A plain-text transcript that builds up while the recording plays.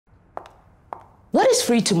What is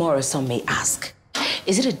free tomorrow, some may ask?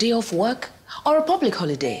 Is it a day off work or a public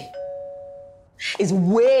holiday? It's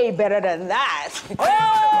way better than that.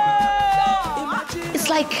 It's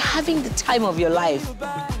like having the time of your life,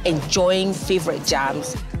 enjoying favorite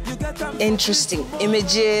jams, interesting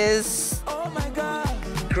images,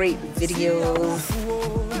 great videos.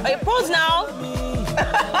 Hey, pause now.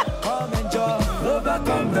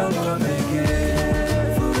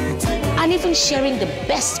 And even sharing the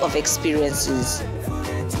best of experiences,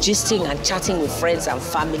 gisting and chatting with friends and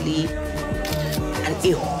family, and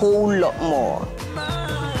a whole lot more.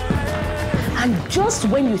 And just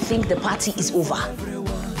when you think the party is over,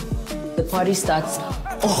 the party starts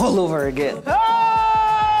all over again.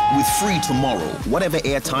 With Free Tomorrow, whatever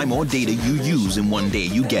airtime or data you use in one day,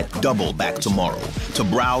 you get double back tomorrow. To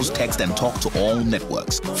browse, text, and talk to all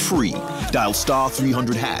networks. Free. Dial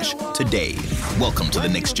 *300# today. Welcome to the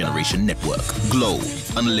next generation network. Glo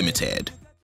Unlimited.